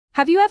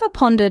Have you ever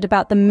pondered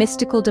about the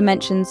mystical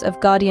dimensions of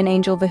guardian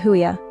angel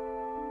Vehuiah?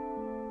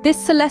 This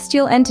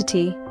celestial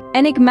entity,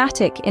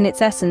 enigmatic in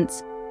its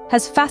essence,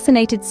 has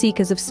fascinated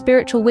seekers of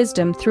spiritual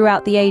wisdom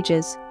throughout the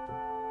ages.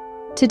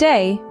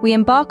 Today, we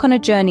embark on a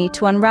journey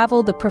to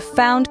unravel the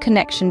profound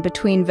connection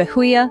between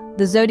Vehuiah,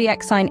 the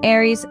zodiac sign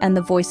Aries, and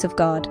the voice of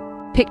God.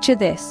 Picture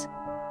this: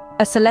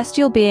 a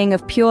celestial being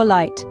of pure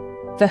light,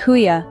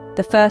 Vehuiah,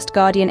 the first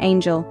guardian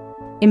angel,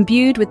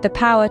 imbued with the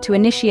power to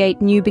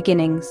initiate new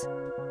beginnings.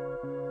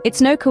 It's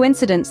no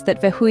coincidence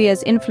that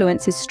Vehuiah's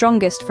influence is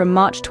strongest from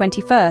March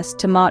 21st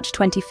to March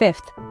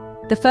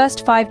 25th, the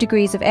first 5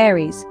 degrees of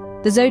Aries,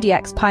 the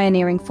zodiac's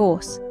pioneering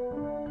force.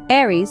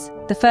 Aries,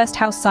 the first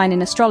house sign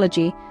in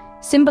astrology,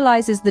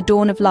 symbolizes the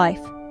dawn of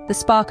life, the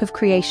spark of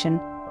creation.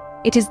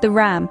 It is the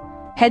ram,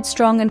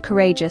 headstrong and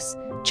courageous,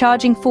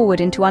 charging forward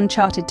into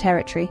uncharted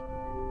territory.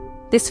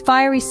 This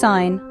fiery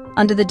sign,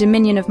 under the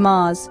dominion of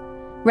Mars,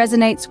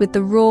 resonates with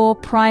the raw,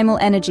 primal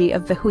energy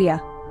of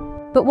Vehuiah.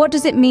 But what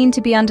does it mean to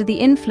be under the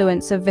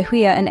influence of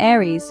Vehuiah and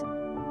Aries?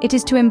 It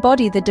is to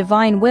embody the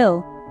divine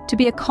will, to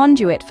be a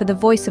conduit for the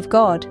voice of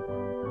God.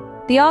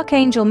 The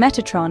archangel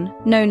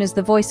Metatron, known as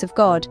the voice of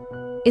God,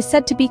 is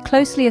said to be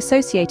closely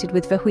associated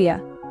with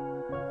Vehuiah.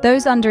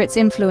 Those under its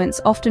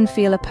influence often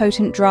feel a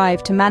potent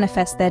drive to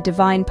manifest their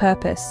divine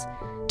purpose,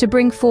 to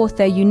bring forth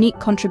their unique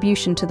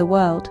contribution to the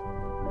world.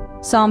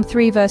 Psalm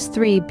 3 verse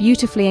 3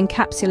 beautifully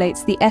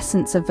encapsulates the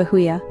essence of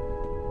Vehuiah.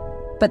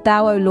 But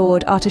thou, O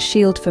Lord, art a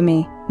shield for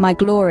me, my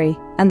glory,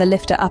 and the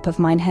lifter up of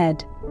mine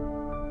head.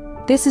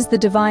 This is the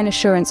divine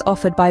assurance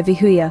offered by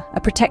Vehuiah, a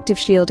protective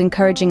shield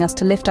encouraging us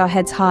to lift our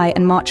heads high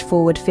and march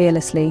forward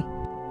fearlessly.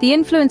 The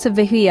influence of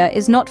Vehuiah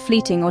is not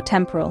fleeting or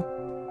temporal.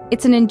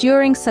 It's an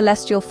enduring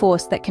celestial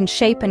force that can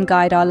shape and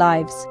guide our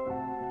lives.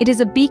 It is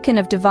a beacon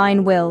of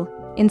divine will,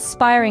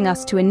 inspiring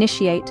us to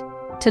initiate,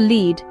 to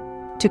lead,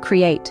 to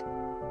create.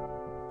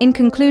 In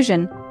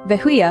conclusion,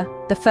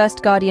 Vehuiah, the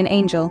first guardian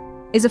angel,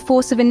 is a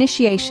force of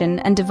initiation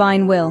and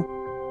divine will.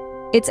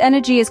 Its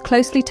energy is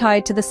closely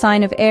tied to the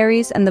sign of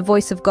Aries and the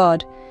voice of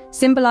God,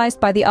 symbolized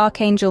by the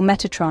archangel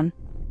Metatron.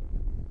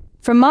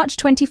 From March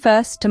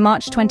 21st to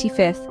March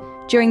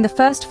 25th, during the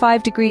first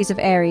 5 degrees of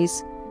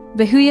Aries,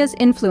 Vehuiah's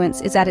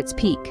influence is at its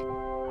peak,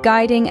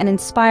 guiding and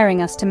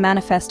inspiring us to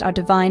manifest our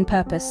divine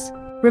purpose.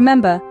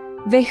 Remember,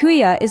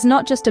 Vehuiah is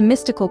not just a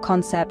mystical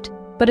concept,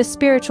 but a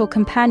spiritual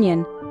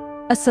companion,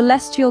 a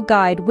celestial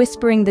guide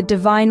whispering the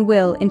divine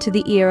will into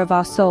the ear of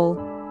our soul.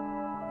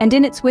 And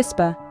in its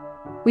whisper,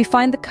 we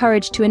find the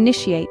courage to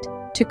initiate,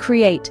 to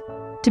create,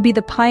 to be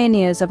the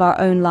pioneers of our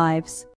own lives.